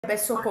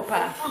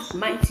Besokopa,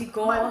 mighty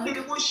God,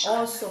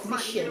 all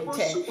sufficient.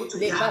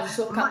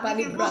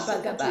 Lebazokapali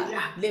brabagaba,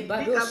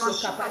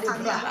 lebadosokapali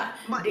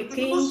braba, the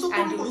king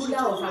and the ruler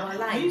of our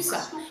lives.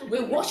 We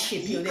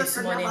worship you this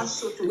morning.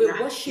 We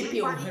worship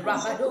you.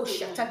 Rabado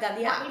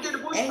shatagalia,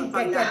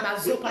 engete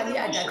mazopali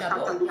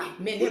adagabo,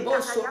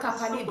 melebo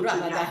sokapali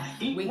brabaga.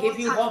 We give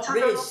you all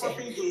praise.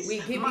 We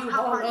give you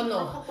all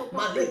honor.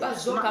 Maleba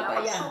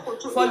zokapaya,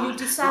 for you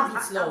deserve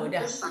it, Lord.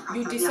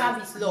 You deserve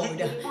it, Lord.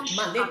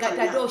 Malega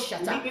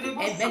dadoshata.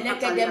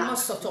 Emeneke de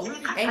mosoto,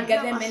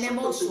 engele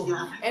menemoso,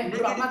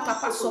 embramaka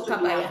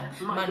pasokabaya,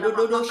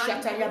 mandodo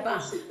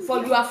shatayaba.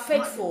 For you are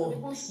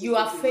faithful, you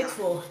are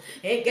faithful.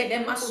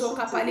 Egede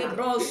masoka pali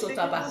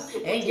brosotaba,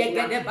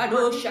 engede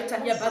bado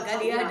shatayaba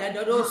galia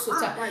dadoro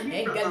sota,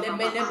 engele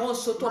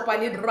menemoso to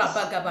pali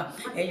brabagaba,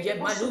 enge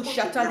manu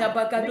shataya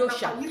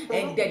bagadosha,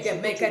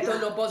 engede meketo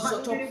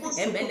lobozoto,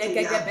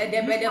 emeneke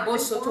de bede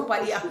bosoto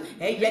palia,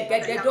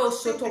 engede do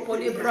soto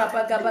poli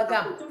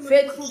brabagabaga.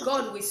 Faithful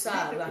God we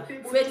serve.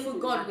 Faithful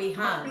God we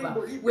have.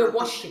 We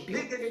worship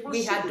you.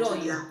 We adore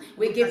you.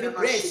 We give you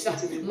praise.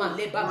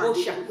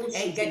 Malebabosha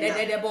and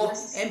Gededebo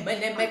and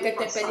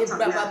Benemeketepeli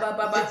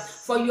Brababa.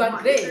 For you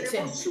are great.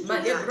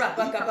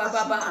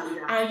 Malebrababa.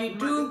 And you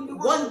do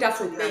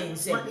wonderful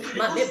things.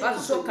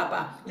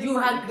 Malebazokaba. You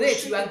are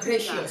great. You are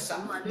gracious.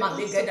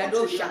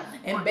 Malegedadosha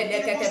and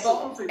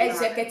Beneketebo.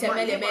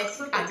 Ezeketemeleme.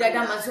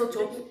 Adada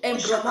Mazoto and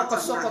Bromoko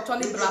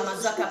Sokotoli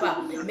Bramazakaba.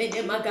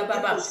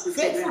 Menemagababa.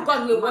 Faithful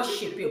God we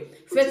worship you.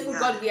 Faithful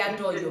God, we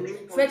adore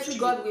you. Faithful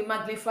God, we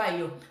magnify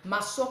you.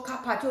 Masoka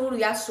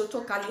patoria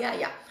soto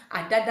kaliaya.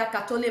 Adada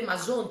katole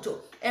mazonto.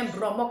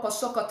 Embromoko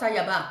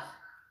sokotayaba.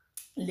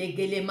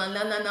 Legele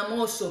manana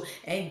namoso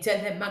and tell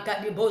him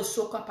magadibo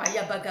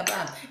sokapaya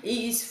bagaba.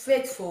 He is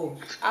faithful.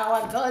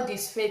 Our God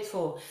is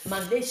faithful.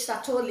 Mande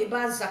sato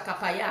liba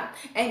zakapaya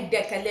and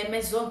dekele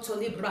mezonto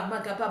libra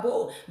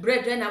magababo.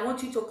 Brethren, I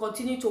want you to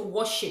continue to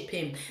worship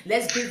him.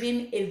 Let's give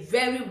him a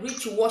very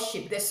rich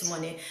worship this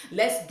morning.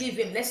 Let's give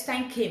him, let's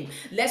thank him,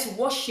 let's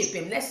worship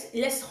him,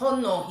 let's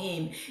honor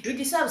him. He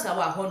deserves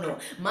our honor.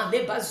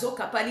 Maleba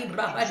zokapali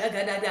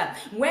brabadagadada.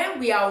 When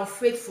we are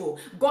unfaithful,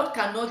 God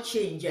cannot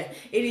change. It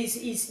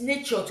is his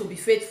nature to be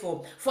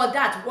faithful. For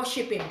that,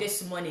 worship him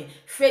this morning.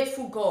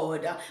 Faithful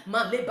God.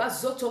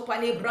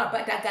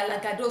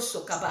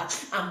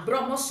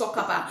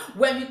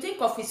 When you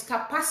think of his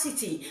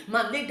capacity,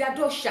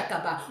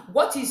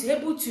 what he's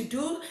able to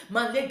do,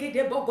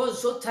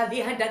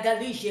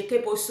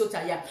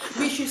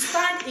 we should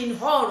stand in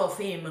awe of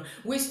him.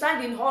 We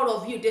stand in awe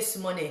of you this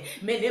morning.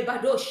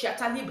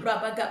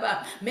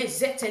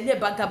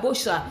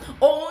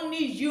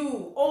 Only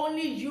you,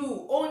 only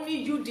you, only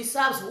you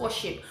deserves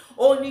worship.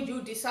 Only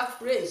you deserve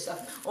praise.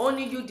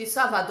 Only you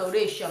deserve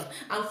adoration.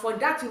 And for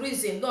that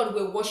reason, Lord,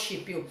 we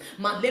worship you.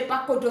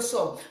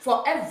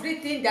 For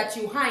everything that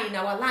you are in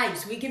our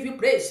lives, we give you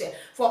praise.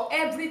 For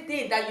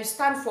everything that you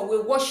stand for, we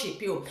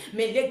worship you.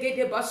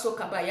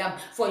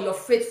 For your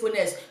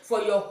faithfulness,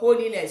 for your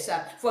holiness,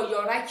 for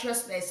your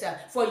righteousness,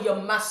 for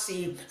your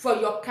mercy, for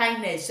your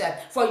kindness,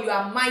 for you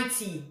are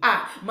mighty.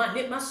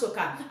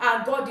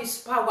 Our God is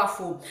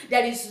powerful.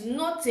 There is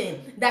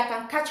nothing that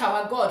can catch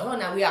our God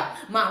unaware.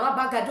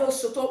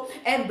 Soto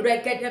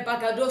embregede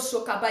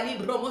bagadoso kabali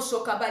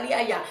bromoso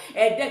kabaliaya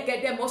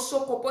edegede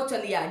mosoko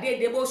potalia de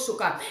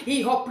debosoka.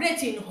 He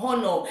operates in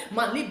honor.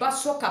 Maliba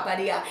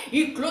sokabalia.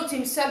 He clothed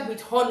himself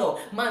with honor.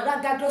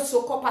 Malagado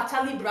soko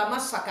patali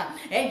bramasaka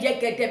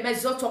engegede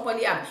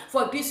mezotopolia.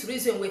 For this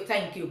reason we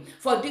thank you.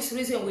 For this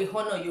reason we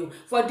honor you.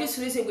 For this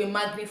reason we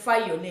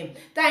magnify your name.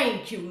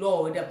 Thank you,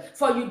 Lord,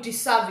 for you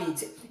deserve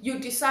it. You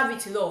deserve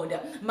it, Lord.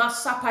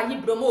 Masapa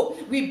Ibromo.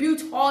 We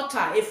built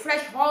altar, a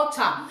fresh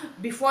altar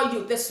before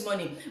you this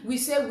morning. We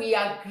say we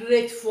are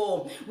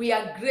grateful. We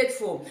are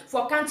grateful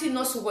for counting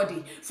us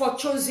worthy, for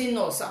choosing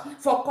us,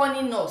 for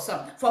calling us,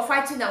 for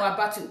fighting our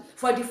battle,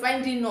 for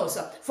defending us,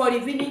 for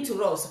revealing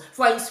to us,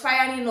 for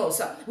inspiring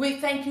us.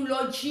 We thank you,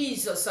 Lord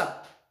Jesus.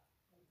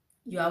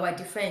 You are our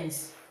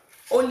defense.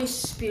 Holy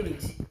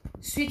Spirit,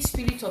 sweet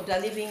Spirit of the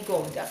living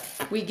God,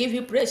 we give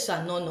you praise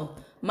and honor.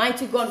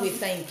 Mighty God, we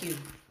thank you,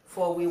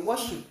 for we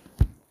worship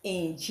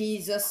in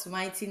Jesus'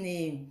 mighty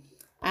name.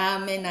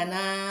 Amen and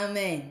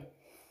amen.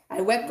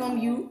 I welcome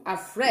you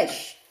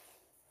afresh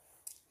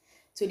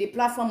to the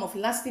platform of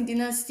Lasting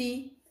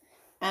Dynasty,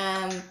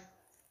 and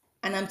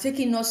I'm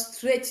taking us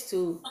straight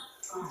to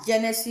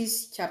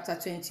Genesis chapter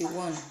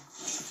 21.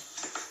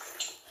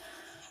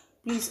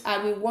 Please, I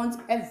will want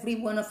every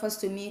one of us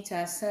to mute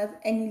ourselves.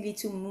 Any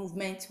little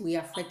movement will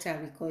affect our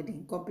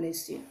recording. God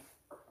bless you.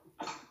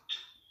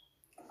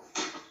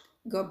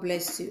 God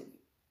bless you.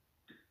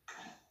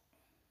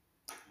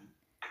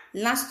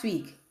 Last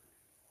week,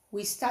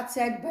 we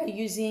started by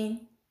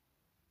using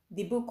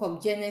the book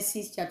of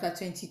Genesis chapter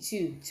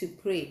 22 to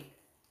pray.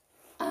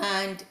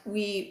 And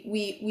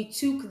we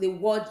took the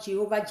word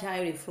Jehovah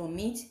Jireh from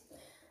it.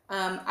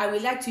 I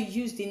would like to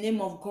use the name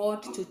of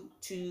God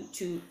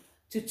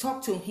to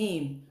talk to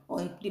him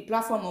on the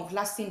platform of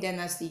Lasting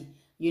Dynasty.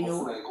 You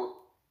know,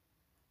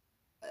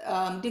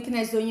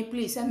 Deaconess, don't you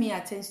please let me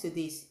attend to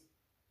this.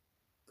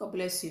 God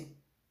bless you.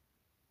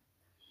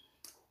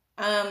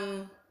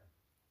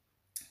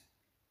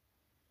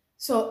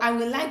 So I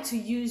would like to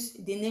use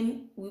the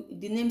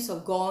names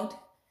of God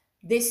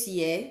this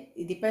year.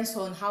 It depends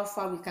on how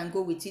far we can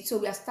go with it. So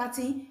we are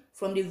starting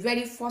from the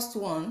very first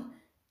one,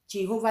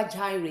 Jehovah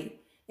Jireh,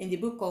 in the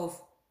book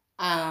of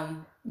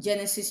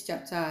Genesis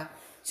chapter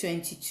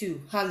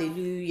 22.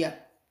 Hallelujah.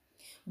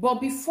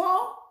 But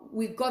before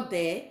we got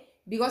there,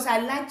 because I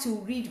like to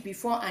read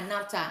before and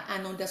after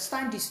and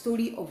understand the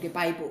story of the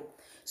Bible.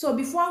 So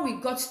before we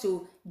got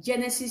to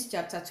Genesis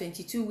chapter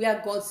 22,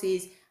 where God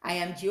says, I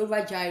am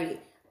Jehovah Jireh,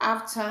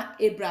 after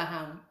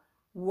Abraham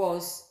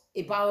was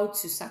about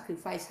to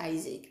sacrifice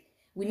Isaac,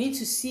 we need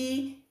to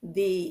see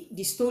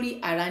the story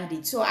around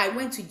it. So I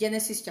went to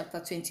Genesis chapter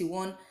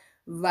 21,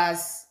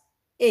 verse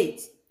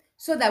 8,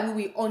 so that we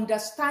will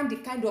understand the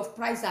kind of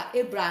price that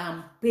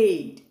Abraham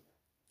paid.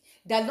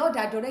 The Lord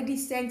had already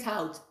sent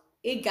out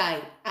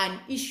Agai and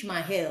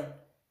Ishmael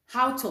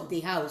out of the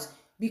house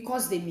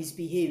because they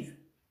misbehaved.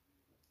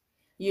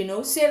 You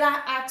know,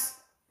 Sarah asked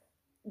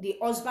the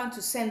husband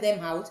to send them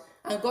out,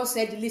 and God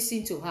said,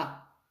 listen to her.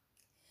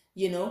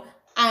 You know,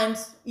 and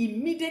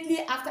immediately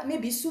after,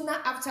 maybe sooner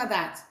after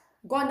that,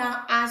 God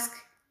now asked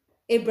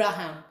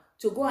Abraham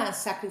to go and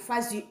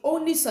sacrifice the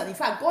only son. In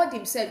fact, God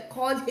himself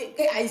called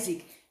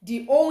Isaac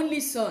the only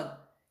son.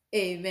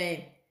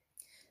 Amen.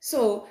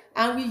 So,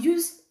 and we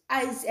use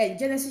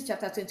Genesis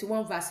chapter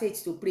 21 verse 8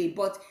 to pray,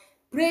 but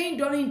praying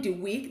during the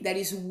week, there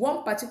is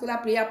one particular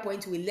prayer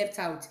point we left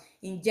out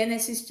in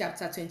Genesis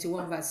chapter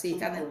 21 verse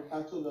 8, and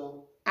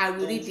I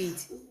will read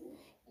it.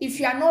 If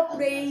you are not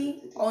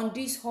praying on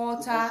this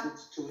altar,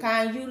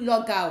 can you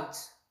log out?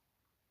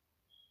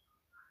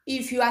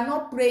 If you are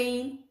not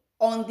praying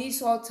on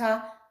this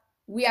altar,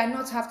 we are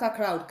not after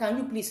crowd. Can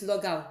you please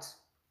log out?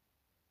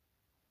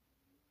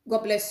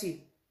 God bless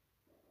you.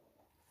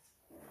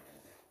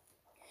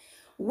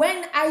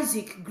 When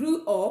Isaac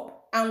grew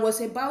up and was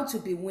about to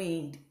be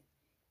weaned,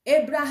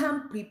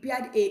 Abraham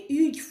prepared a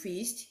huge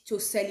feast to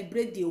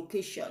celebrate the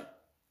occasion.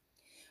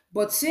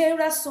 But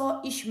Sarah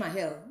saw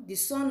Ishmael, the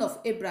son of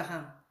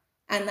Abraham,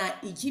 and her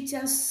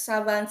Egyptian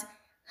servant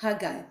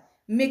Hagar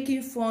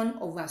making fun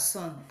of her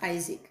son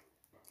Isaac.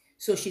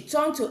 So she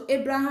turned to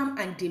Abraham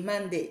and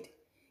demanded,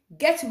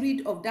 get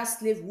rid of that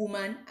slave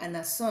woman and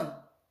her son.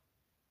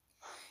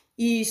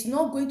 He is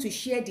not going to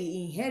share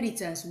the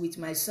inheritance with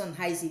my son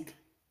Isaac.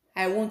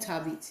 I won't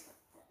have it.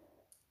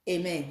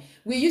 Amen.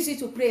 We used it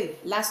to pray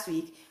last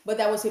week, but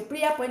there was a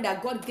prayer point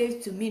that God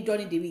gave to me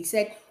during the week.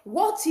 Said,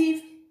 what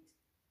if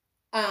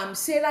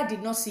Sarah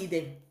did not see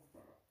them?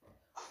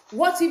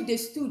 What if they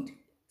stood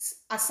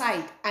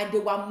aside and they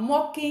were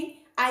mocking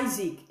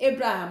Isaac,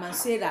 Abraham, and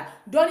Sarah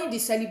during the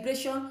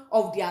celebration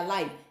of their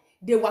life?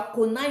 They were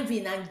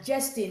conniving and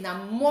jesting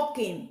and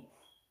mocking.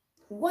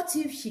 What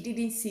if she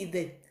didn't see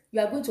them? You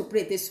are going to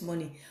pray this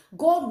morning.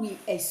 God will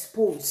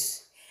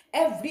expose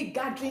every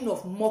gathering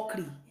of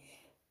mockery,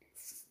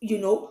 you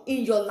know,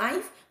 in your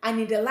life and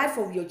in the life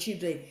of your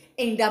children,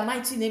 in the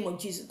mighty name of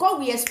Jesus. God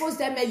will expose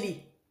them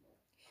early.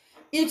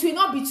 It will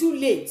not be too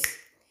late.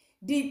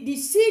 The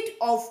seed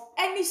of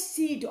any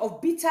seed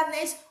of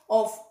bitterness,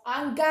 of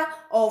anger,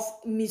 of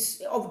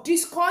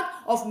discord,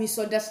 of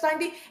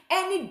misunderstanding,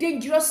 any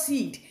dangerous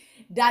seed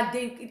that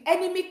the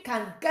enemy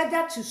can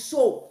gather to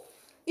sow,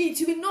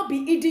 it will not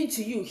be hidden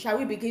to you. Shall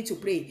we begin to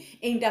pray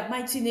in the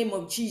mighty name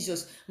of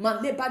Jesus?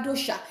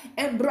 Malebadosha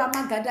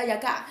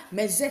embramagadayaga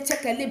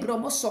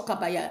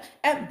mezetekelebromosoka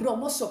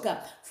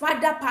embromosoka.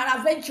 Father,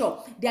 peradventure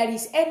there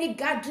is any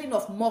gathering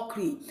of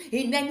mockery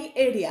in any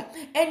area,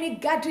 any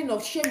gathering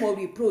of shame or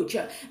reproach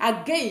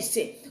against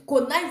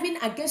conniving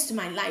against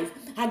my life,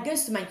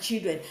 against my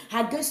children,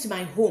 against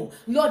my home.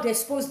 Lord,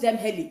 expose them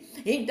early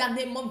in the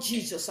name of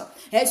Jesus.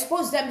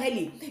 Expose them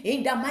early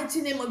in the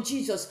mighty name of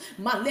Jesus.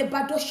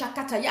 Malebadosha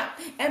kataya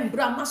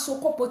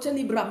embramasoko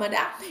poteli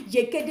bramada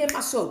yekede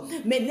maso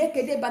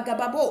melekede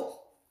bagababo.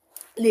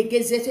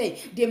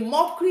 The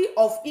mockery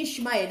of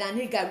Ishmael and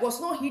Hagar was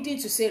not hidden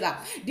to Sarah.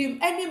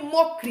 Any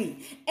mockery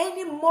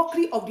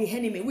of the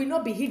enemy will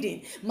not be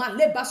hidden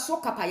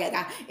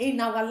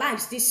in our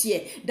lives this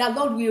year. The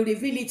Lord will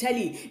reveal it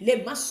early.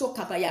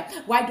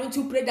 Why don't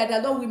you pray that the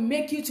Lord will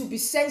make you to be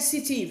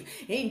sensitive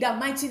in the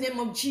mighty name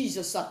of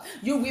Jesus?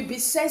 You will be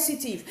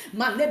sensitive.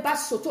 And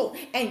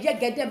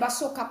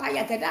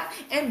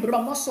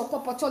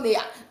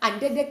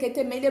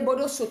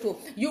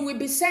you will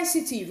be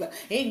sensitive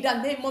in the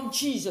name of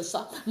Jesus.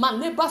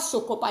 Maneba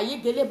sokopa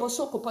yegele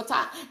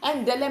bosokopata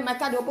endele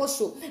makado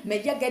boso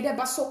meyegede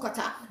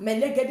basokota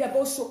melegede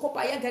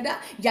bosokopa yegeda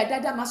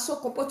yadada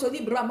masokopoto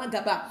libra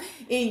magaba.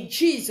 In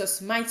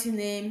Jesus' mighty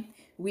name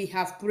we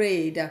have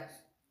prayed.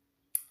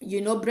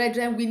 You know,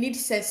 brethren, we need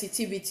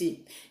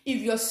sensitivity.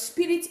 If your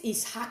spirit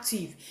is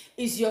active,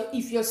 if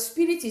your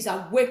spirit is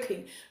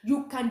awakened,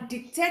 you can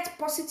detect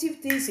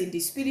positive things in the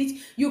spirit,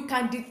 you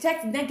can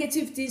detect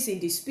negative things in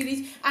the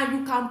spirit, and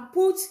you can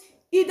put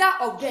either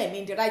of them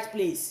in the right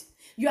place.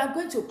 You are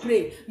going to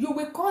pray. You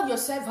will call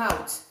yourself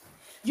out.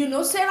 You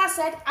know, Sarah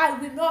said, I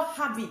will not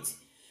have it.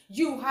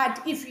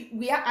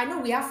 I know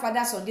we have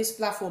fathers on this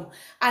platform,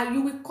 and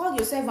you will call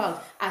yourself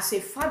out as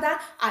a father,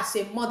 as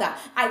a mother.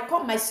 I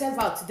call myself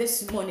out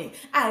this morning.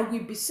 I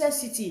will be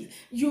sensitive.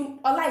 You,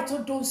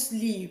 Olaito, don't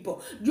sleep.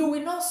 You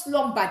will not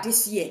slumber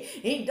this year.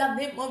 In the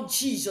name of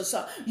Jesus,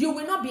 you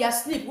will not be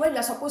asleep when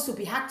you're supposed to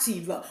be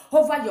active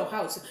over your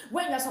house,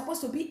 when you're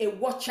supposed to be a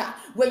watcher,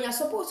 when you're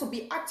supposed to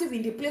be active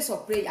in the place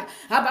of prayer.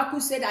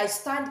 Habakkuk said, I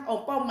stand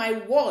upon my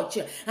watch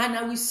and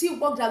I will see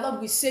what the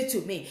Lord will say to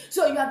me.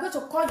 So you are going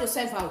to call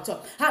yourself out.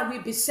 I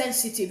will be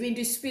sensitive in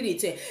the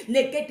spirit.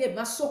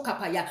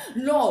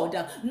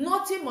 Lord,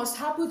 nothing must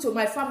happen to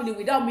my family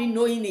without me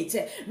knowing it.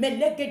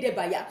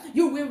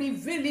 You will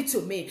reveal it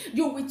to me.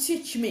 You will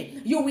teach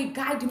me. You will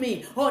guide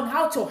me on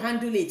how to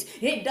handle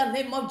it. In the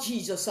name of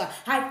Jesus,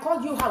 I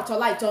call you out,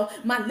 light.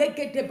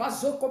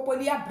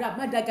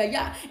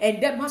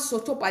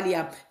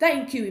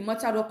 Thank you,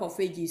 Immortal Rock of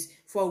Ages,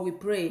 for we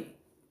pray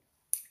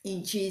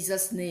in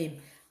Jesus'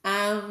 name.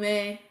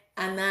 Amen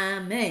and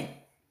amen.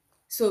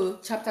 So,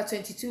 chapter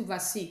 22,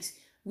 verse 6.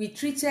 We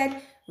treated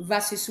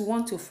verses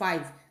 1 to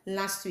 5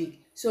 last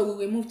week. So, we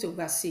will move to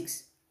verse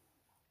 6.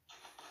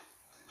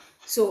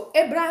 So,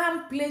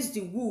 Abraham placed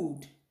the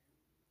wood.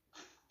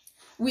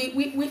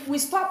 We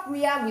stopped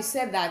where we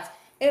said that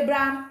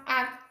Abraham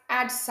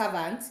had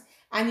servants,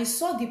 and he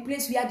saw the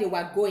place where they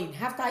were going.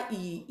 After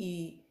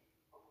the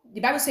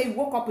Bible says he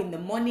woke up in the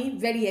morning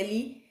very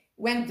early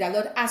when the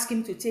Lord asked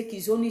him to take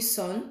his only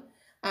son.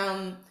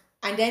 And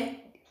then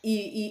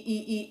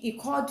he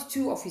called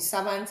two of his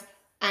servants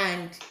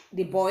and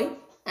the boy,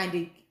 and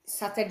they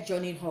started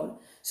journeying on.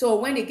 So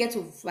when they get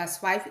to verse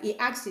 5, he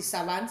asked his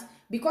servant,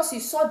 because he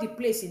saw the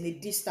place in the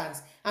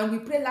distance. And we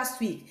prayed last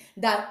week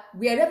that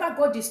wherever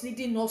God is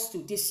leading us to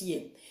this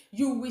year,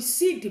 you will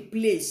see the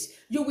place.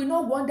 You will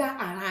not wander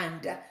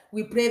around.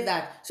 We pray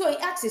that. So he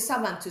asked his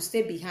servant to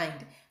stay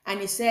behind. And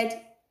he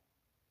said,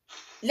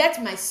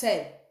 let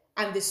myself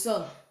and the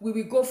son, we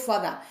will go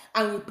further.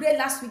 And we prayed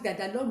last week that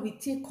the Lord will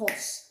take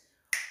us,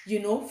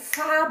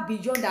 far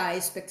beyond our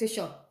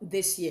expectation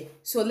this year.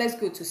 So let's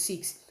go to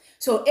 6.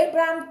 So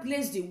Abraham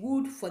placed the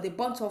wood for the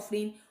burnt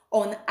offering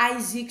on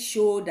Isaac's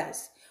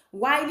shoulders,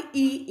 while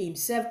he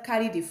himself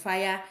carried the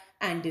fire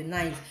and the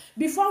knife.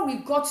 Before we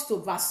got to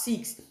verse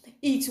 6,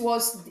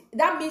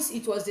 that means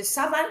it was the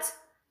servant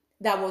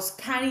that was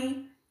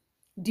carrying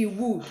the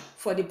wood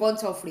for the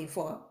burnt offering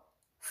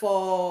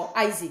for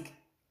Isaac.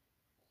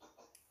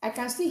 I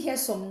can still hear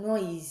some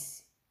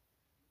noise.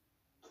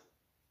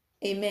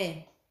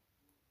 Amen.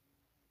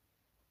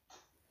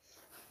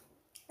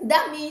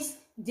 That means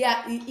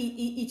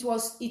it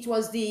was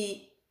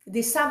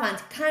the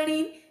servant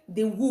carrying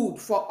the wood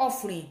for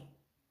offering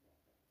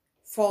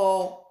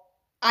for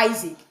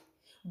Isaac.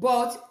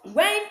 But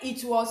when he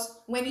told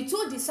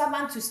the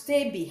servant to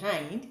stay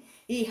behind,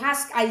 he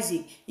asked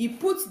Isaac, he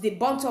put the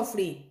burnt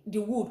offering, the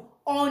wood,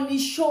 on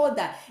his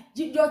shoulder.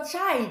 Your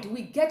child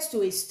will get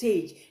to a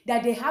stage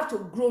that they have to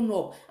grow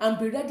up and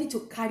be ready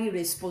to carry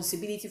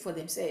responsibility for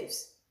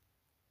themselves.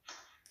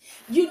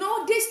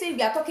 This thing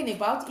we are talking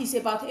about is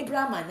about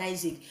Abraham and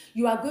Isaac.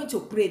 You are going to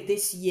pray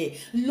this year,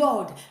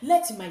 Lord,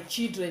 let my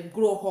children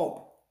grow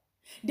up.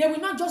 They will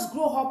not just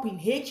grow up in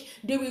age,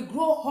 they will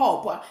grow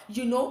up,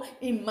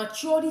 in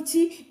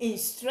maturity, in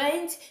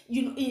strength,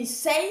 in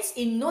sense,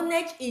 in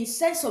knowledge, in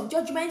sense of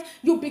judgment.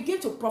 You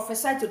begin to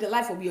prophesy to the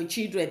life of your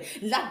children.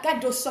 And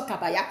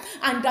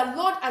the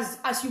Lord,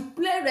 as you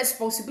play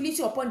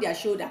responsibility upon their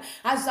shoulder,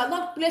 as the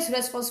Lord places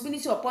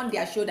responsibility upon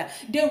their shoulder,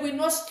 they will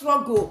not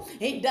struggle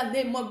in the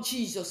name of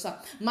Jesus.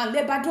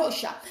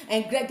 Malebadosha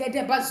and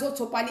Gregede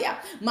Bazotopalia,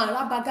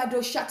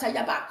 Marabagado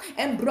Shatayaba,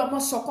 and Bromo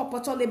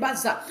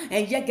Sokopotolebaza,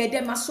 and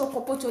Yegede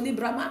Masoko poto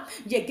librama,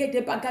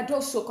 yegede bagado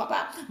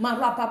sokapa,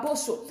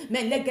 marababoso,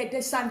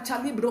 melegede santa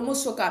libromo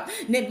soka,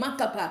 ne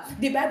makapa.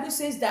 The Bible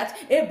says that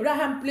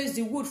Abraham placed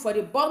the wood for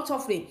the burnt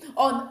offering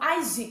on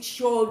Isaac's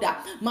shoulder.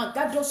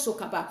 Magado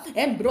sokapa,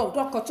 embro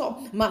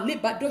dokoto,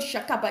 malibado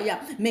shakabaya,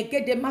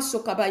 megede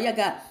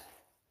masokabayaga.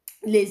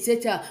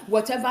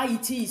 Whatever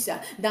it is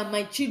that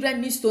my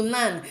children needs to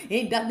learn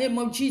in the name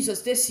of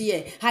Jesus this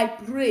year, I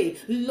pray,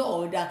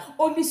 Lord,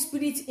 Holy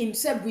Spirit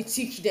himself will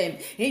teach them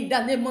in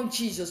the name of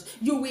Jesus.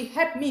 You will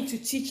help me to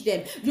teach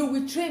them. You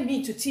will train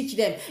me to teach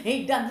them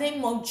in the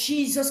name of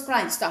Jesus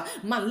Christ. As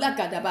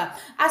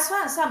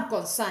far as I'm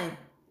concerned,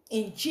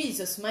 in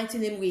Jesus' mighty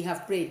name we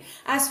have prayed.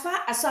 As far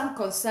as I'm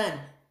concerned,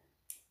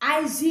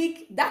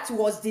 Isaac, that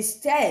was the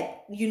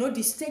step,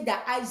 the state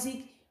that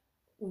Isaac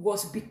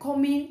was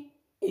becoming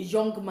a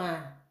young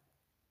man.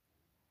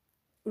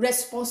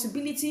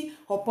 Responsibility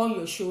upon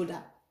your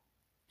shoulder.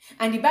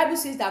 And the Bible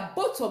says that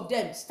both of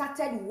them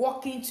started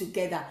working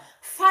together.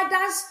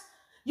 Fathers,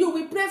 you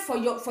will pray for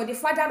the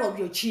father of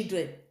your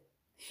children.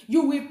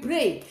 You will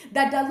pray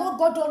that the Lord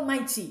God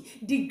Almighty,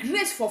 the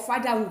grace for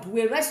fatherhood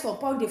will rest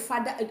upon the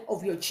father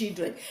of your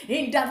children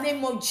in the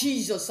name of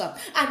Jesus.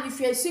 And if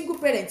you're a single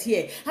parent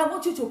here, I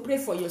want you to pray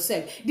for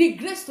yourself. The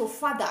grace to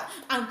father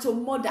and to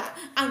mother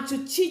and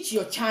to teach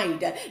your child,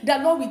 the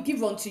Lord will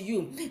give unto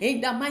you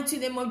in the mighty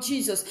name of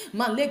Jesus.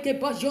 Maleke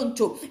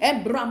bajonto,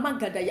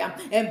 embramagadaya,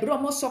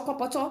 embromo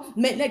sokopoto,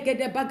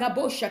 melegede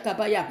bagabo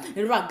shakabaya,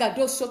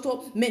 ragado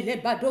soto,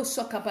 melebado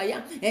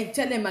sokabaya, and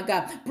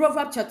telemaga.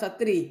 Proverbs chapter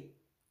 3.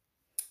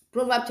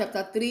 Proverbs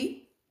chapter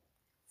 3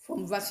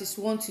 from verses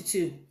 1 to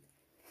 2.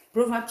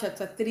 Proverbs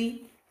chapter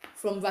 3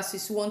 from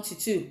verses 1 to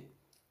 2.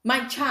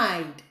 My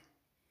child,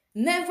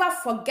 never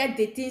forget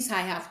the things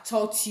I have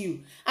taught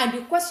you. And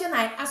the question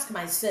I ask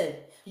myself,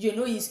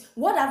 is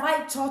what have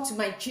I taught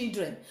my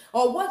children?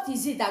 Or what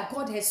is it that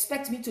God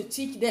expects me to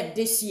teach them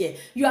this year?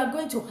 You are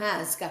going to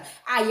ask,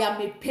 I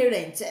am a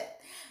parent.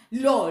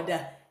 Lord,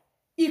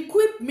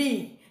 equip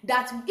me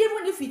that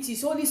even if it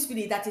is Holy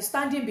Spirit that is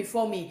standing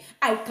before me,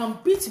 I can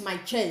beat my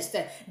chest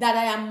that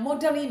I am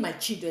mothering my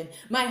children.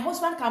 My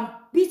husband can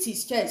beat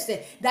his chest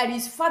that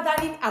is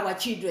fathering our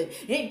children.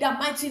 In the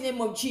mighty name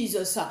of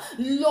Jesus,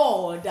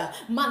 Lord,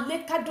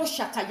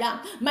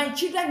 my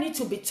children need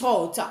to be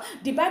taught.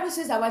 The Bible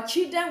says our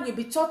children will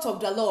be taught of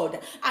the Lord,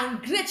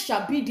 and great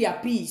shall be their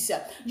peace.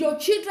 Your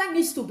children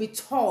needs to be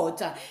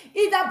taught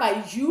either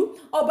by you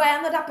or by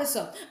another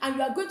person, and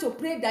you are going to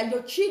pray that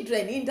your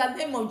children, in the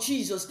name of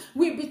Jesus,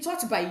 will be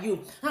taught by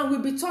you and will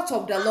be taught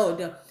of the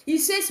Lord. He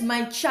says,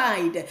 my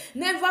child,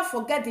 never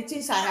forget the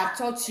things I have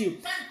taught you.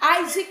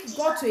 Isaac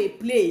got to a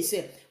place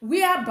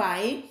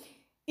whereby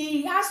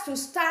he has to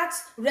start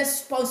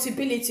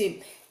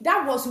responsibility.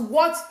 That was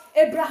what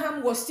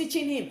Abraham was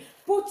teaching him,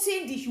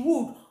 putting the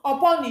wood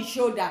upon his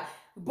shoulder.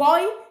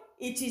 Boy,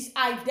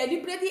 I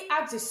deliberately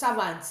asked the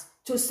servants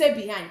to stay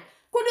behind.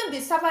 Couldn't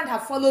the servant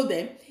have followed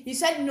them? He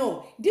said,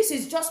 no, this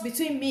is just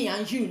between me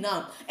and you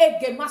now.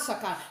 Ege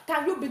massacre.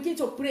 Can you begin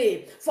to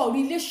pray for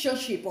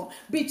relationship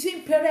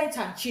between parents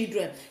and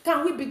children?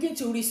 Can we begin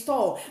to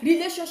restore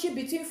relationship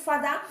between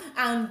father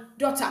and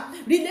daughter?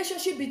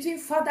 Relationship between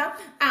father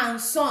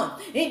and son.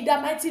 In the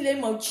mighty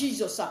name of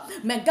Jesus.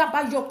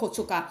 Megaba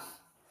yokotoka.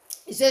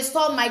 It says,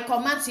 store my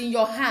commands in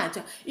your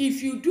heart.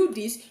 If you do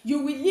this, you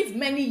will live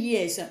many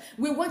years.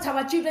 We want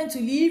our children to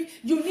live.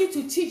 You need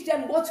to teach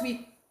them what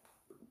we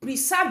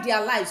preserve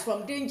their lives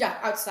from danger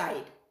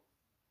outside.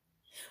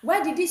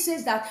 Why did he say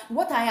that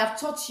what I have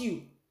taught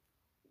you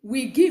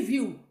will give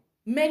you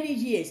many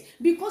years?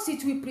 Because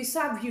it will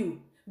preserve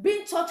you.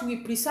 Being taught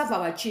will preserve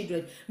our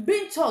children.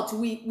 Being taught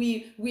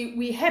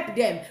we help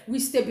them, we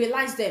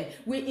stabilize them,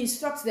 we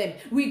instruct them,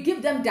 we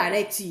give them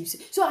directives.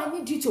 So I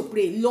need you to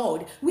pray,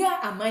 Lord, where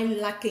am I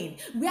lacking?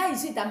 Where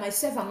is it that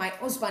myself and my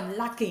husband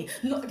lacking?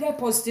 Lord,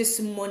 help us this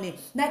morning.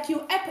 Like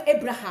you help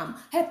Abraham,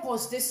 help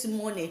us this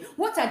morning.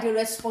 What are the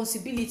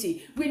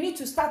responsibility we need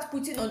to start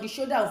putting on the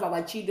shoulder of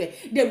our children?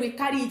 They will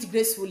carry it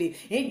gracefully.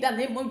 In the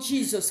name of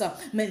Jesus, they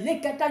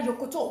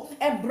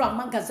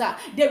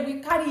will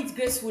carry it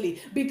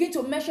gracefully. Begin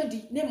to mention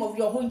the name of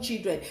your own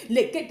children.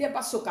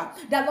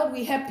 The Lord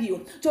will help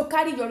you to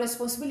carry your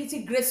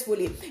responsibility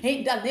gracefully.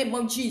 In the name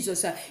of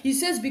Jesus. He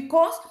says,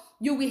 because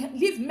you will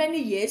live many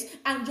years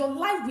and your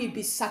life will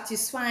be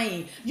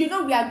satisfying. We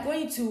are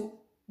going to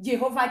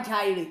Jehovah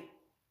Jireh.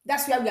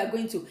 That's where we are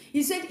going to.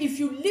 He said, if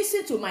you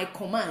listen to my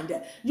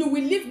command, you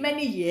will live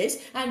many years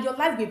and your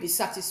life will be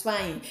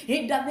satisfying.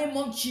 In the name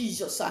of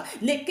Jesus.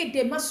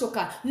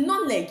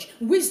 Knowledge,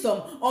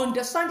 wisdom,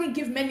 understanding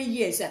give many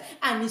years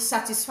and it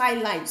satisfy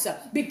lives.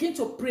 Begin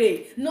to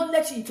pray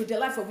knowledge into the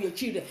life of your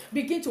children.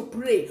 Begin to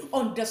pray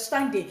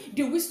understanding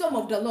the wisdom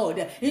of the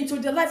Lord into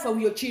the life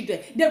of your children.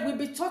 They will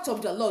be taught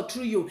of the Lord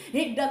through you.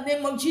 In the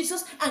name of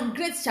Jesus, and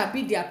great shall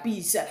be their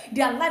peace.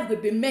 Their life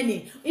will be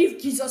many if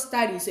Jesus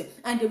tarries,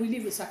 and they will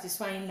live a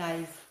satisfying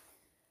life.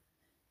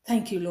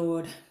 Thank you,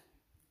 Lord.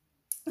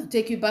 I'll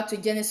take you back to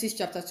Genesis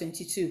chapter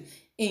 22.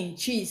 In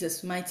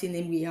Jesus' mighty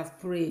name we have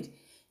prayed.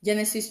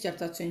 Genesis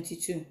chapter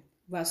 22,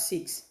 verse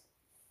 6.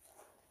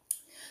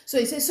 So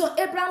it says, so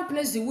Abraham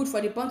placed the wood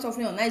for the burnt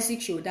offering on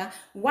Isaac's shoulder,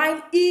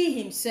 while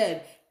he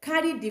himself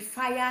carried the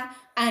fire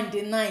and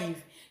the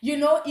knife.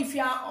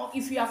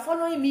 If you are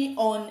following me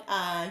on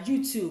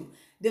YouTube,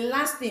 the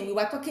last thing we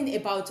were talking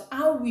about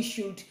how we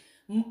should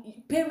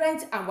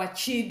parent our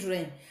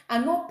children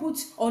and not put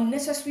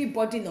unnecessary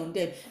burden on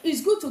them.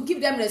 It's good to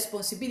give them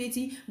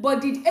responsibility, but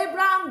did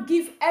Abraham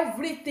give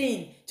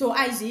everything to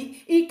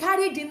Isaac? He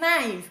carried the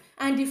knife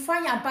and the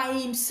fire by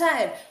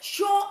himself.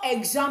 Show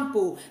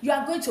example. You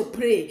are going to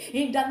pray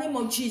in the name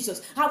of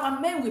Jesus. Our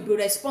men will be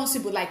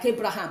responsible like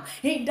Abraham.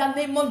 In the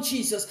name of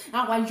Jesus,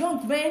 our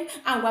young men,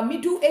 our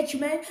middle-aged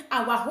men,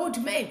 our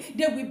old men,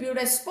 they will be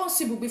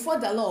responsible before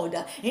the Lord.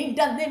 In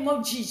the name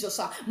of Jesus,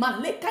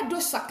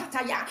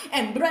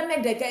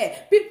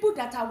 people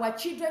that our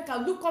children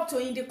can look up to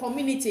in the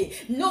community.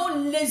 No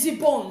lazy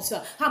bones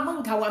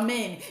among our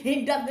men.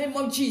 In the name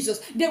of Jesus,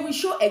 they will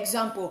show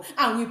example,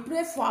 and we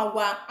pray for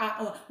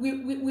our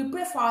we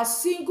pray for our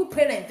single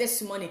parent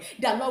this morning.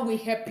 The Lord will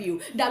help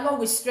you. The Lord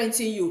will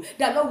strengthen you.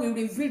 The Lord will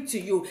reveal to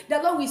you.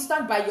 The Lord will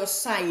stand by your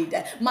side.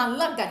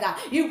 Malagada,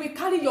 He will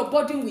carry your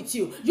burden with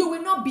you. You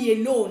will not be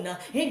alone.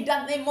 In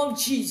the name of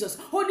Jesus,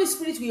 Holy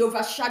Spirit will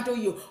overshadow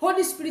you.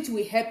 Holy Spirit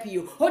will help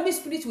you. Holy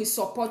Spirit will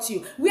support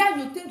you. Where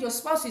you think your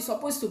spouse is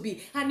supposed to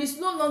be and is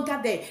no longer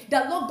there,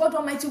 the Lord God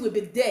Almighty will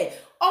be there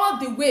all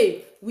the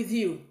way with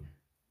you.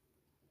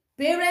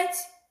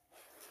 Parents,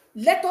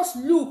 let us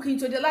look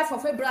into the life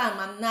of Abraham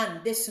and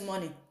Nan this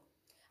morning.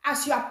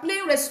 As you are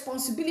playing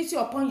responsibility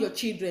upon your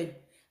children,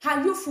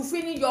 are you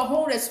fulfilling your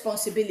own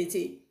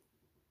responsibility?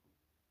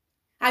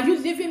 Are you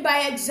living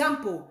by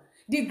example?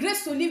 The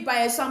grace to live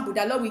by example,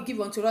 the Lord will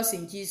give unto us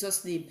in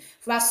Jesus' name.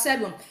 Verse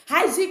 7,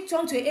 Isaac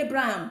turned to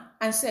Abraham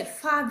and said,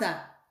 Father,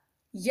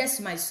 yes,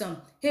 my son.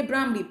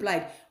 Abraham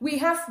replied, we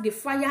have the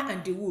fire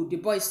and the wood. The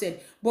boy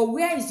said, but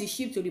where is the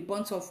sheep to the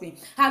burnt offering?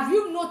 Have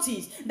you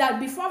noticed that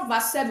before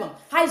verse 7,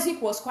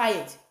 Isaac was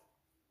quiet?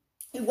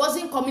 He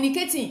wasn't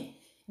communicating.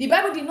 The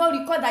Bible did not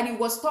record that he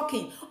was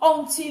talking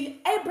until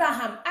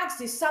Abraham asked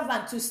the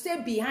servant to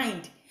stay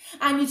behind.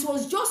 And it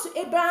was just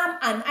Abraham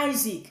and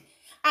Isaac.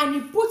 And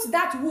he put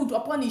that wood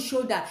upon his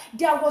shoulder.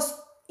 There was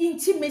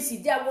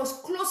intimacy, there was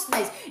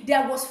closeness,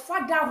 there was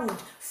fatherhood,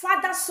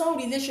 father-son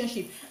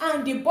relationship.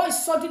 And the boy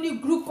suddenly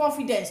grew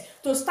confidence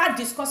to start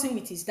discussing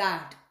with his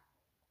dad.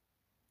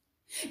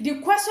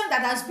 The question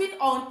that has been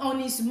on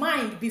his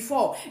mind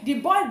before, the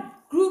boy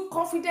grew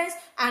confidence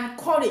and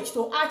courage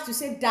to ask, to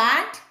say,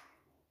 Dad,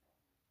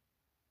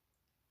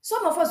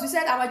 some of us, we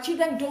said our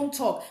children don't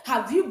talk.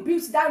 Have you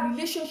built that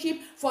relationship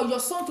for your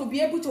son to be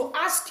able to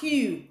ask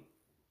you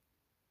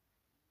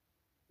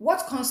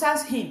what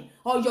concerns him,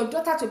 or your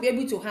daughter to be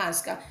able to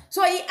ask?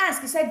 So he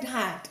asked, he said,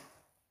 Dad,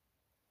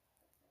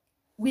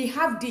 we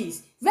have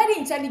this. Very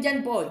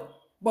intelligent boy.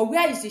 But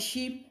where is the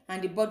sheep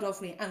and the burnt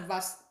offering? And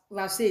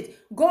verse 8,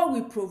 God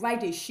will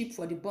provide a sheep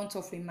for the burnt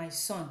offering, my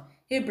son.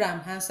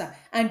 Abraham answered,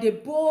 and they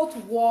both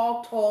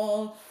walked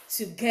on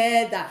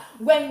together.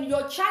 When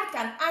your child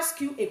can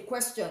ask you a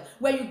question,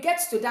 when you get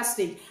to that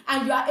stage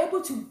and you are able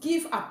to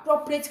give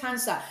appropriate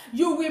answer,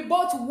 you will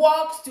both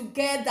walk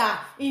together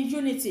in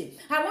unity.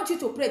 I want you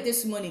to pray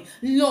this morning,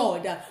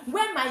 Lord,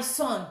 when my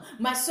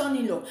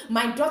son-in-law,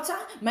 my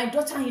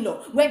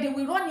daughter-in-law, when they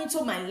will run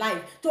into my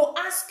life to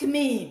ask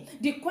me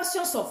the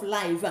questions of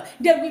life,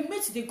 they will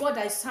meet the God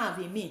I serve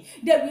in me.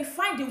 They will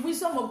find the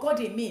wisdom of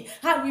God in me.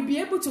 I will be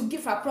able to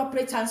give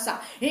appropriate answer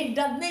in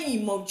the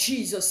name of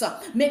Jesus. He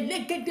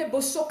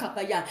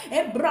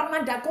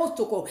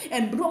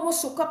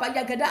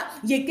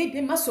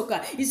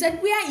said,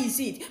 where is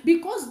it?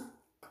 Because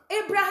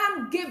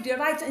Abraham gave the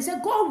right. He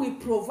said, God will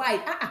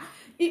provide.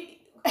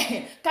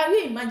 Can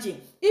you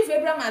imagine if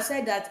Abraham had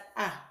said that,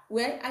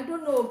 well, I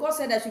don't know, God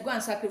said I should go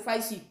and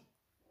sacrifice you?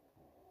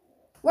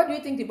 What do you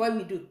think the boy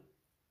will do?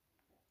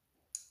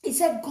 He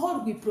said,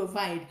 God will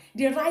provide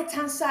the right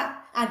answer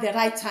at the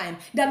right time.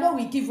 The Lord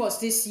will give us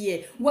this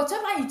year.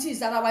 Whatever it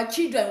is that our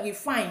children will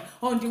find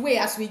on the way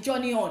as we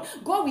journey on,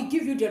 God will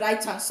give you the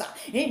right answer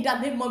in the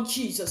name of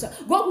Jesus.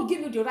 God will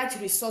give you the right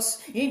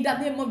resource in the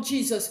name of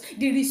Jesus.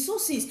 The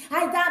resources,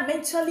 either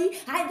mentally,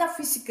 either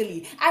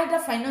physically, either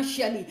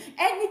financially,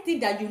 anything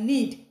that you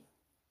need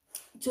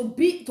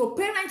to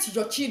parent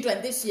your children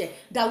this year,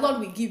 the Lord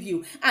will give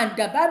you. And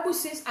the Bible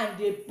says, and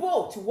they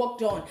both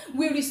walked on.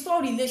 We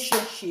restore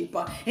relationship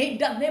in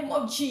the name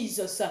of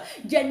Jesus.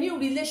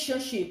 Genuine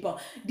relationship,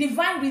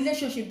 divine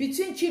relationship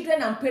between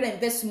children and parents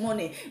this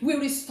morning. We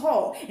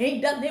restore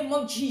in the name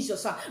of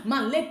Jesus.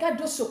 Maleka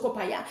do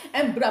sokopaya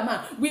and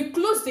Brahma. We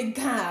close the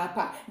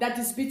gap that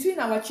is between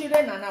our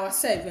children and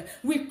ourselves.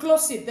 We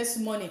close it this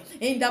morning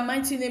in the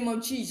mighty name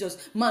of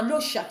Jesus. Malo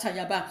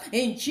shatayaba.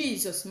 In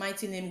Jesus'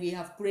 mighty name we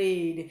have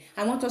prayed.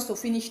 I want us to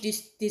finish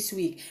this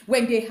week.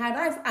 When they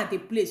arrive at the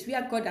place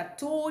where God had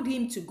told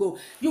him to go,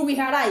 you will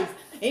arrive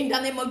in the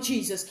name of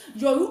Jesus.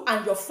 You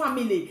and your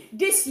family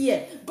this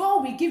year,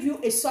 God will give you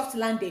a soft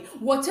landing.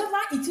 Whatever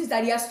it is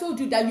that he has told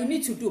you that you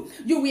need to do,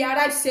 you will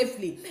arrive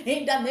safely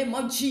in the name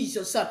of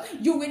Jesus.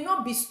 You will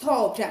not be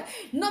stopped.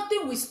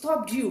 Nothing will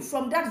stop you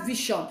from that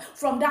vision,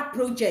 from that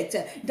project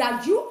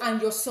that you and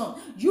your son,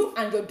 you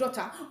and your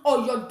daughter,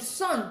 or your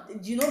son,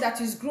 that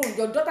is grown,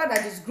 your daughter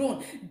that is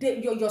grown,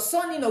 your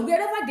son,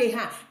 wherever they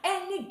have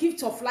any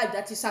gift of life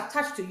that is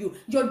attached to you,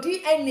 your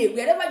DNA,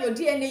 wherever your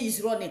DNA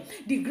is running,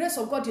 the grace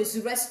of God is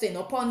resting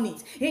upon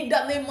it in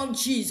the name of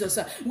Jesus.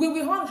 We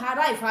will all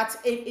arrive at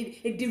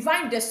a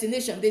divine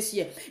destination this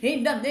year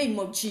in the name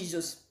of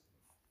Jesus.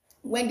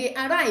 When they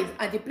arrive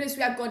at the place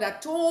where God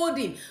had told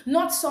him,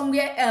 not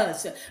somewhere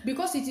else,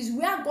 because it is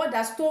where God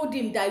has told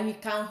him that we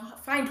can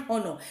find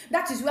honor.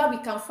 That is where we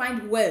can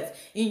find wealth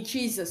in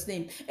Jesus'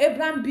 name.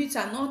 Abraham built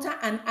an altar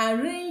and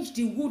arranged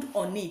the wood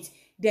on it.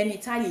 Then he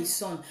tied his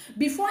son.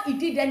 Before he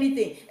did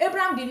anything,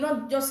 Abraham did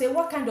not just say,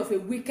 what kind of a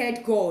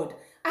wicked God?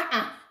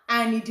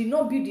 and he did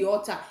not build the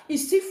altar, he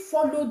still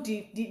followed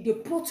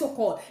the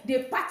protocol,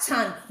 the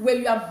pattern where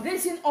you are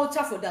raising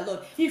altar for the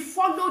Lord. He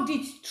followed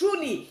it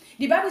truly.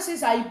 The Bible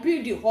says, I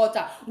build the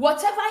altar.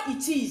 Whatever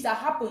it is that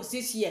happens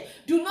this year,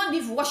 do not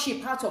leave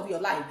worship out of your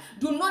life.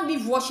 Do not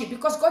leave worship,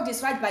 because God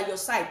is right by your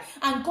side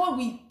and God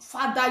will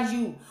father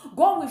you.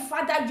 God will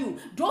father you.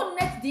 Don't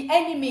let the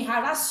enemy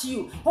harass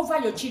you over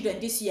your children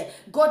this year.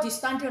 God is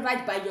standing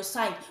right by your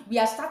side. We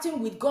are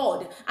starting with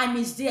God and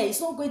He's there.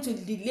 He's not going to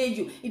delay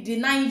you, He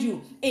deny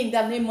you, in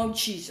the name of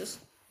Jesus.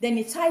 Then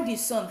he tied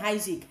his son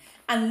Isaac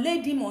and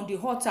laid him on the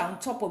altar on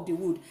top of the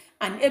wood.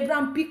 And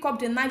Abraham picked up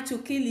the knife to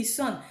kill his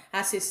son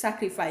as a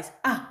sacrifice.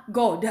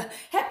 God,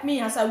 help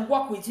me as I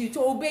walk with you to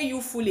obey you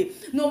fully.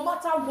 No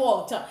matter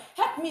what,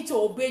 help me to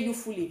obey you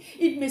fully.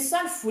 It may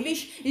sound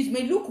foolish, it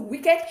may look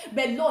wicked,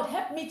 but Lord,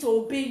 help me to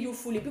obey you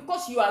fully,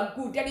 because you are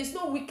good. There is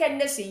no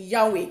wickedness in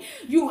Yahweh.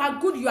 You are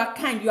good, you are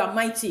kind, you are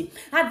mighty.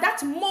 At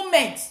that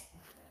moment,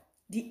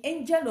 the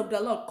angel of the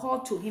Lord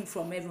called to him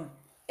from heaven,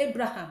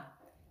 Abraham,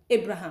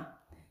 Abraham.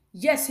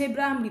 Yes,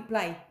 Abraham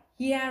replied,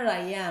 here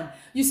I am.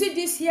 You see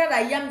this here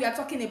I am we are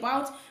talking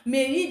about,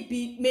 may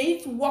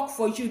it work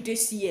for you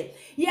this year.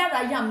 Here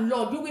I am,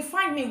 Lord. You will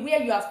find me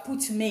where you have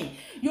put me.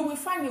 You will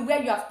find me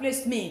where you have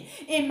placed me.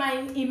 In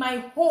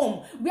my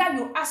home, where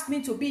you asked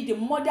me to be the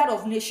mother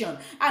of nation.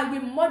 I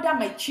will mother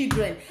my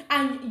children,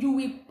 and you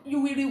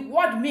will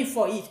reward me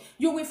for it.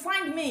 You will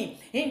find me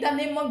in the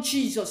name of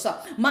Jesus. Here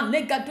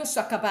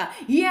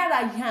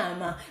I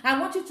am. I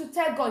want you to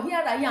tell God,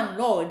 here I am,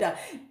 Lord,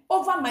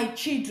 over my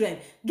children.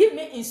 Give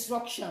me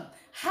instruction.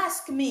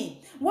 Ask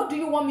me, what do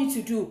you want me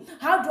to do?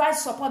 How do I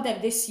support them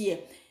this year?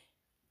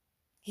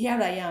 Here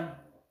I am.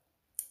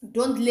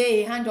 Don't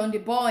lay a hand on the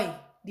boy,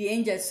 the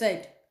angel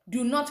said.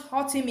 Do not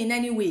hurt him in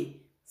any way.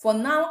 For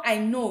now I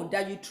know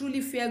that you truly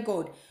fear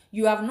God.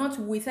 You have not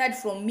withheld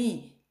from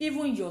me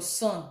even your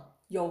son,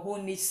 your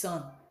only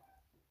son.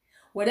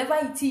 Whatever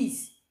it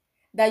is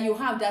that you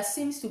have that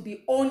seems to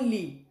be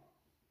only,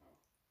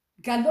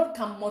 God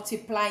can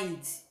multiply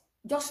it.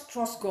 Just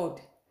trust God.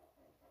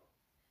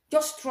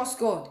 Just trust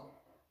God.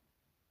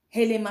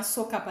 You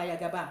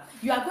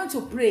are going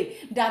to pray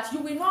that you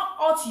will not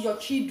hurt your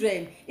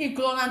children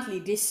ignorantly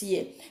this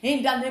year.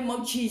 In the name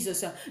of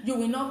Jesus, you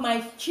will not,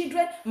 my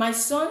children, my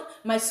son,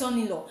 my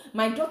son-in-law,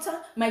 my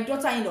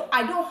daughter-in-law.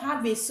 I don't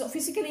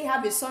physically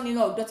have a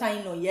son-in-law or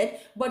daughter-in-law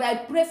yet, but I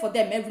pray for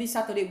them every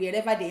Saturday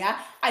wherever they are.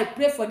 I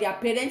pray for their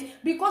parents,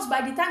 because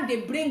by the time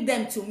they bring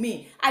them to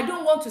me, I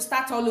don't want to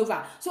start all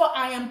over. So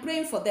I am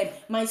praying for them.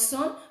 My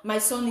son, my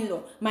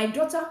son-in-law, my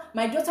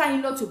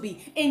daughter-in-law to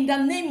be. In the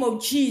name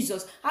of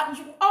Jesus.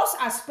 Us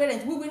as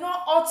parents, we will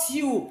not hurt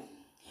you.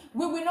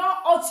 We will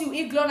not hurt you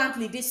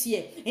ignorantly this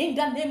year. In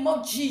the name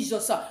of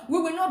Jesus,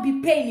 we will not be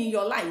pain in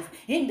your life.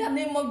 In the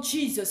name of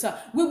Jesus,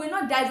 we will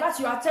not divert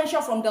your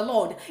attention from the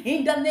Lord.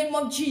 In the name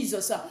of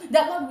Jesus,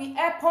 the Lord will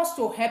help us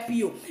to help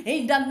you.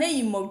 In the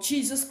name of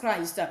Jesus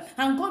Christ,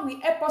 and God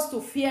will help us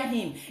to fear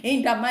Him.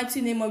 In the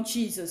mighty name of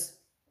Jesus.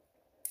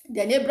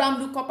 Then Abraham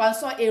looked up and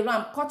saw a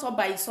ram cut up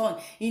by his son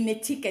in a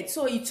thicket.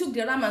 So he took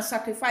the ram and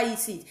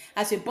sacrificed it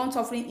as a burnt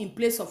offering in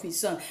place of his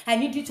son. I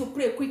need you to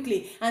pray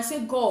quickly and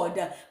say,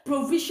 God,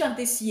 provision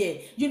this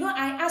year. You know,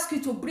 I ask you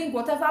to bring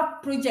whatever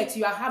project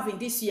you are having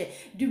this year.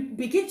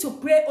 Begin to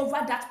pray over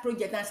that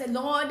project and say,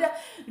 Lord,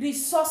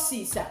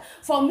 resources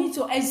for me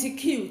to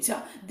execute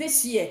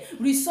this year.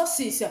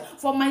 Resources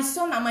for my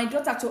son and my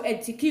daughter to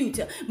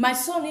execute. My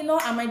son-in-law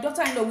and my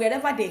daughter-in-law,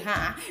 wherever they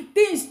are.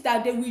 Things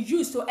that they will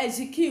use to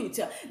execute,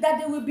 that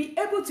they will be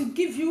able to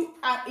give you,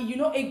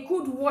 a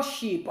good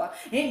worship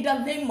in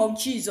the name of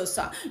Jesus.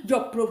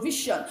 Your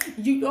provision,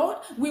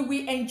 we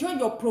will enjoy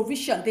your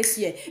provision this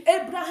year.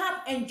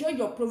 Abraham enjoyed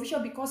your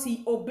provision because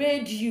he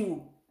obeyed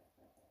you.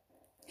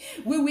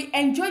 We will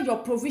enjoy your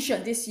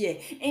provision this year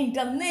in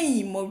the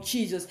name of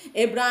Jesus.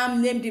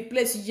 Abraham named the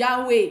place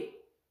Yahweh.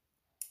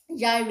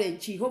 Jireh,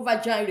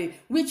 Jehovah Jireh,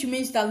 which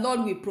means the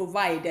Lord will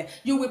provide.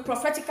 You will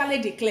prophetically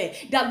declare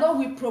the Lord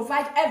will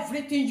provide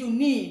everything you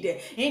need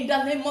in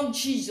the name of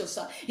Jesus.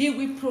 He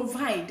will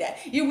provide.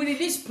 He will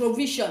release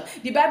provision.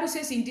 The Bible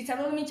says in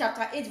Deuteronomy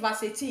chapter 8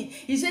 verse 18,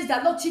 He says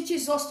the Lord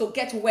teaches us to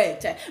get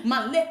wealth.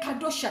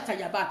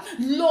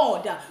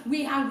 Lord,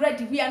 we are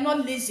ready. We are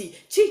not lazy.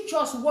 Teach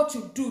us what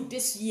to do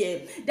this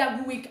year,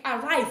 that we will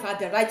arrive at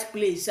the right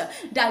place,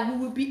 that we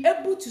will be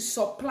able to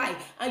supply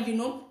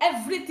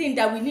everything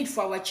that we need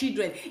for our children.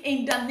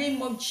 In the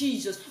name of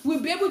Jesus,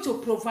 we'll be able to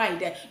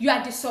provide. You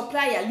are the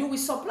supplier. You will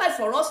supply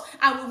for us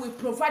and we will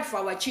provide for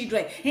our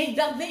children. In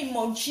the name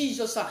of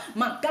Jesus, I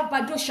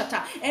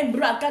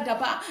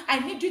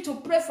need you to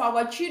pray for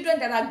our children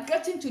that are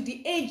getting to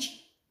the age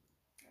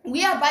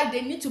whereby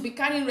they need to be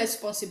carrying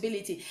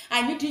responsibility.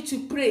 I need you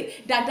to pray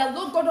that the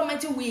Lord God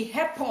Almighty will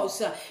help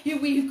us, He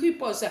will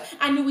equip us,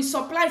 and He will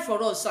supply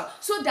for us,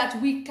 so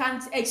that we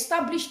can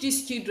establish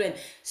these children.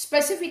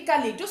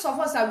 Specifically, those of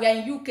us that we are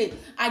in UK,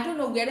 I don't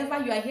know,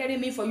 wherever you are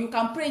hearing me for, you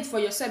can pray it for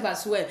yourself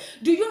as well.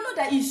 Do you know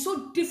that it's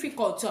so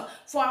difficult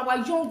for our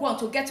young one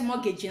to get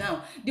mortgage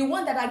now? The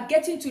one that are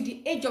getting to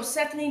the age of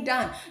settling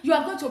down, you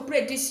are going to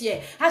pray this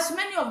year. As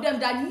many of them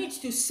that need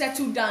to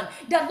settle down,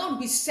 that Lord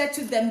will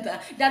settle them down.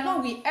 That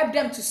Lord will help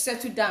them to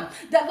settle down.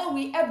 That Lord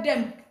will help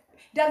them.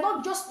 The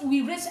Lord just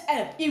will raise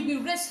help. He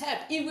will raise help.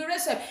 He will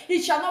raise help.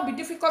 It shall not be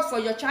difficult for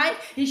your child.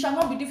 It shall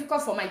not be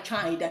difficult for my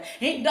child.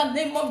 In the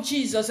name of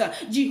Jesus,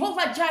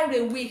 Jehovah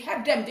Jireh will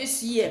help them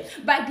this year.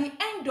 By the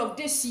end of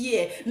this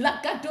year,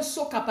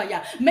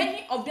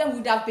 many of them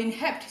would have been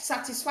helped,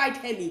 satisfied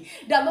early.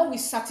 The Lord will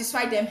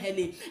satisfy them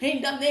early.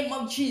 In the name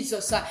of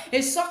Jesus,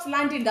 a soft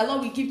landing the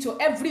Lord will give to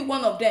every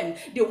one of them.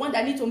 The one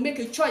that need to make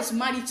a choice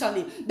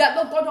maritally, that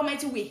Lord God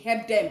Almighty will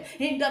help them.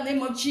 In the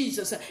name of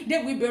Jesus,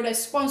 they will be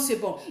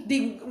responsible.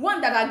 The one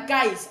that are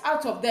guys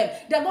out of them,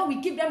 the Lord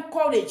will give them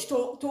courage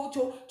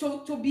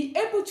to be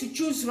able to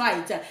choose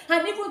right,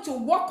 and even to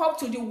walk up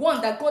to the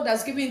one that God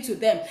has given to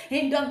them.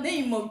 In the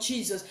name of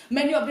Jesus,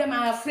 many of them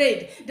are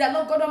afraid. The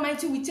Lord God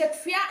Almighty will take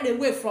fear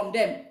away from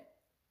them.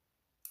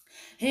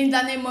 In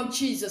the name of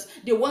Jesus,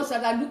 the ones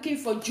that are looking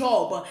for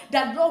job,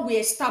 that Lord will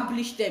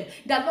establish them,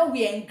 that Lord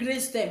will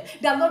engrace them,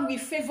 that Lord will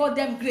favor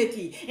them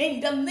greatly.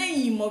 In the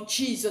name of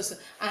Jesus,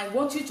 I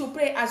want you to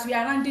pray as we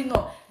are rounding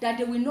up, that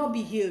they will not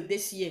be healed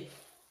this year.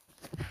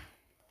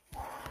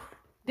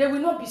 They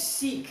will not be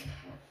sick,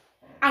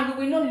 and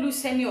we will not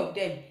lose any of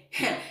them.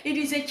 It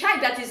is a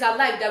child that is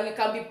alive that we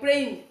can be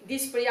praying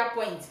this prayer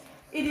point.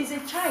 It is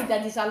a child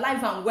that is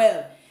alive and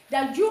well,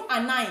 that you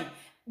and I,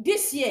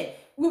 this year,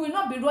 we will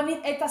not be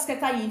running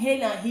etasketa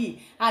inhale and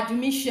he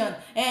admission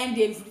and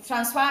they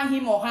transfer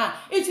him or her.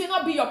 It will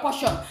not be your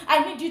portion.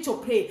 I need you to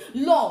pray,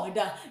 Lord,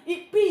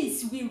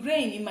 peace will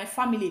reign in my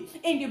family,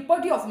 in the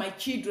body of my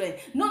children.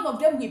 None of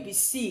them will be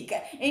sick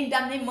in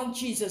the name of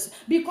Jesus,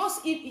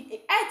 because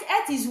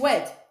earth is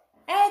wealth.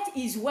 Earth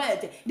is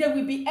wealth. They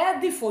will be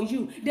healthy for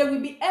you. They will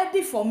be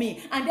healthy for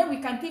me. And then we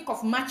can think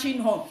of marching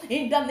home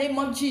in the name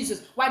of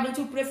Jesus. Why don't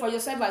you pray for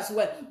yourself as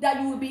well, that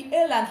you will be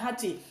ill and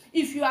hearty?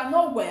 If you are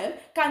not well,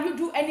 can you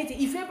do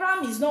anything? If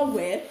Abraham is not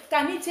well,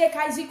 can he take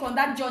Isaac on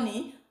that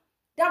journey?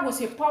 That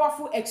was a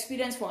powerful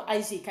experience for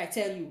Isaac, I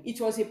tell you. It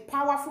was a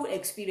powerful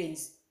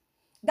experience.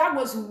 That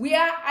was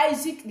where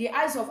Isaac, the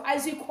eyes of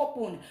Isaac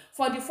opened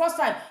for the first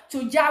time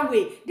to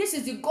Yahweh. This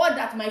is the God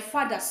that my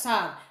father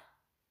served.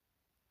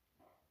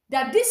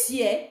 That this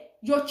year,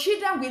 your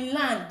children will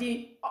learn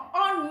the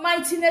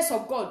almightiness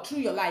of God through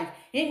your life.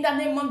 In the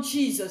name of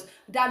Jesus,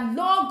 that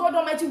Lord God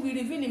Almighty will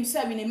reveal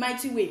himself in a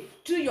mighty way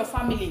through your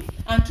family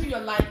and through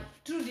your life,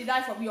 through the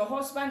life of your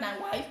husband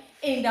and wife,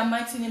 in the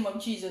mighty name of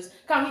Jesus.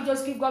 Can we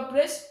just give God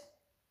praise?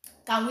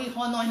 Can we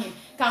honor him?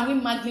 Can we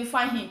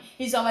magnify him?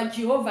 He's our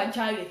Jehovah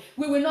Jireh.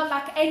 We will not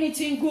lack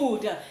anything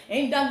good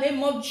in the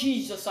name of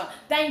Jesus.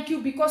 Thank you,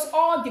 because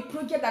all the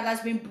project that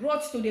has been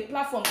brought to the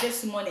platform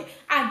this morning,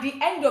 at the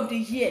end of the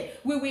year,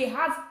 we will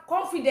have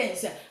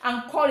confidence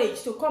and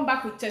courage to come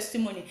back with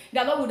testimony.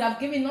 The Lord would have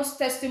given us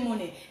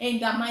testimony in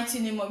the mighty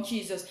name of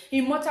Jesus.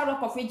 Immortal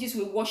Rock of Ages,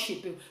 we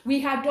worship you.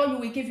 We adore you.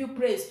 We give you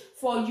praise,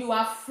 for you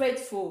are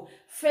faithful.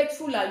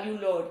 Faithful are you,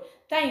 Lord.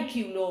 Thank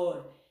you, Lord.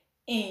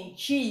 In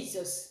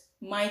Jesus'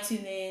 mighty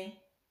name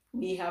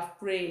we have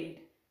prayed.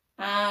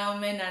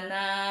 Amen and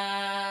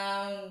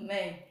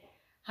amen.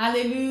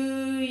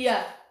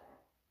 Hallelujah.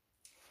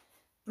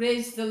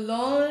 Praise the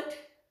Lord.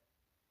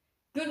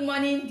 Good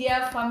morning,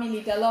 dear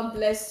family. The Lord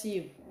bless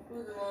you.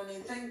 Good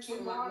morning. Thank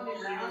you, Mama.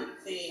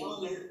 Good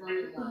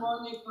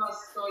morning,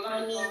 Pastor.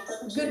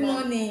 Good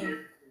morning.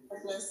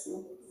 God bless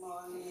you. Good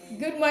morning.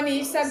 Good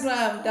morning,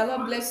 Instagram. The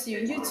Lord bless you.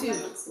 You too.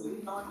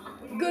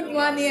 Good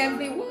morning,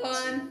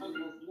 everyone.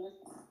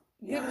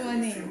 Good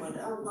morning.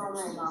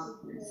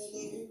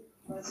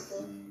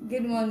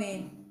 Good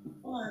morning.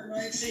 Oh, I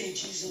might say in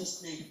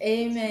Jesus' name.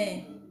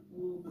 Amen.